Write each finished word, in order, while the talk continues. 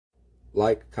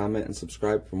Like, comment, and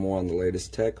subscribe for more on the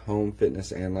latest tech, home,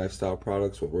 fitness, and lifestyle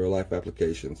products with real-life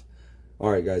applications.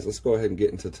 Alright guys, let's go ahead and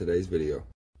get into today's video.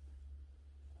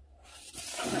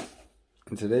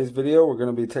 In today's video, we're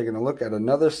going to be taking a look at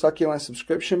another succulent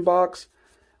subscription box.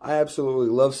 I absolutely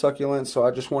love succulents, so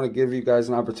I just want to give you guys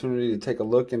an opportunity to take a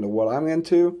look into what I'm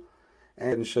into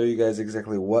and show you guys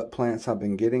exactly what plants I've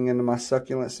been getting into my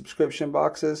succulent subscription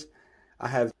boxes. I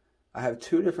have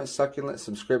two different succulent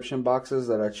subscription boxes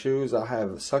that I choose. I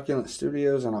have Succulent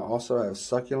Studios and I also have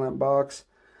Succulent Box.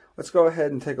 Let's go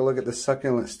ahead and take a look at the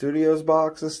Succulent Studios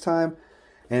box this time.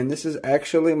 And this is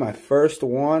actually my first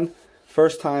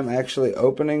time actually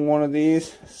opening one of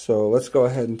these. So let's go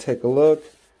ahead and take a look.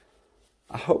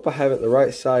 I hope I have it the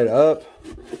right side up.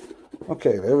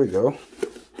 Okay, there we go.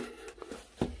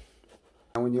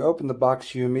 And when you open the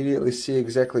box, you immediately see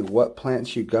exactly what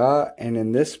plants you got. And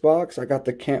in this box, I got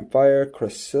the Campfire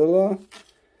Chrysilla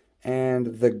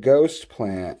and the Ghost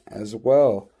plant as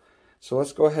well. So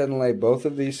let's go ahead and lay both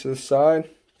of these to the side.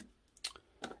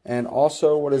 And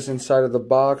also what is inside of the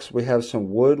box, we have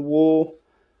some wood wool,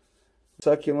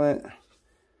 succulent,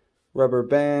 rubber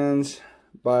bands,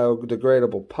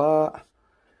 biodegradable pot.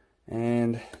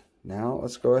 And now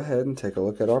let's go ahead and take a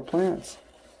look at our plants.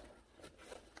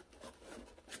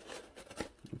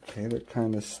 Okay, they're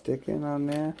kind of sticking on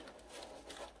there.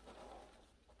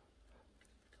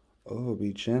 Oh,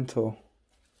 be gentle.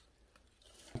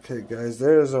 Okay, guys,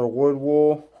 there's our wood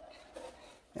wool.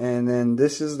 And then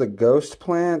this is the Ghost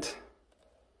plant.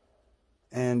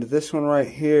 And this one right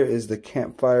here is the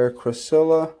Campfire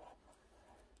Chrysilla.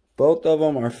 Both of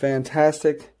them are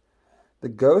fantastic. The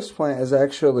Ghost plant is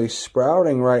actually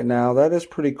sprouting right now. That is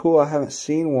pretty cool. I haven't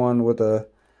seen one with a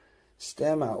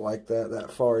stem out like that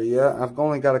far yet. I've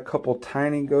only got a couple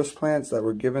tiny ghost plants that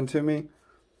were given to me.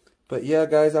 But yeah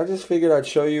guys, I just figured I'd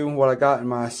show you what I got in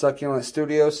my Succulent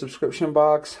Studios subscription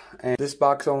box. And this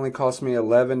box only cost me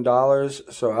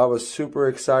 $11, so I was super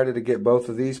excited to get both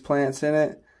of these plants in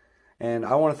it. And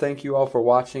I want to thank you all for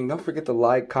watching. Don't forget to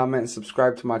like, comment, and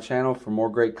subscribe to my channel for more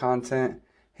great content.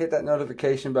 Hit that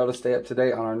notification bell to stay up to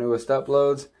date on our newest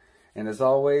uploads. And as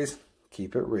always,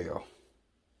 keep it real.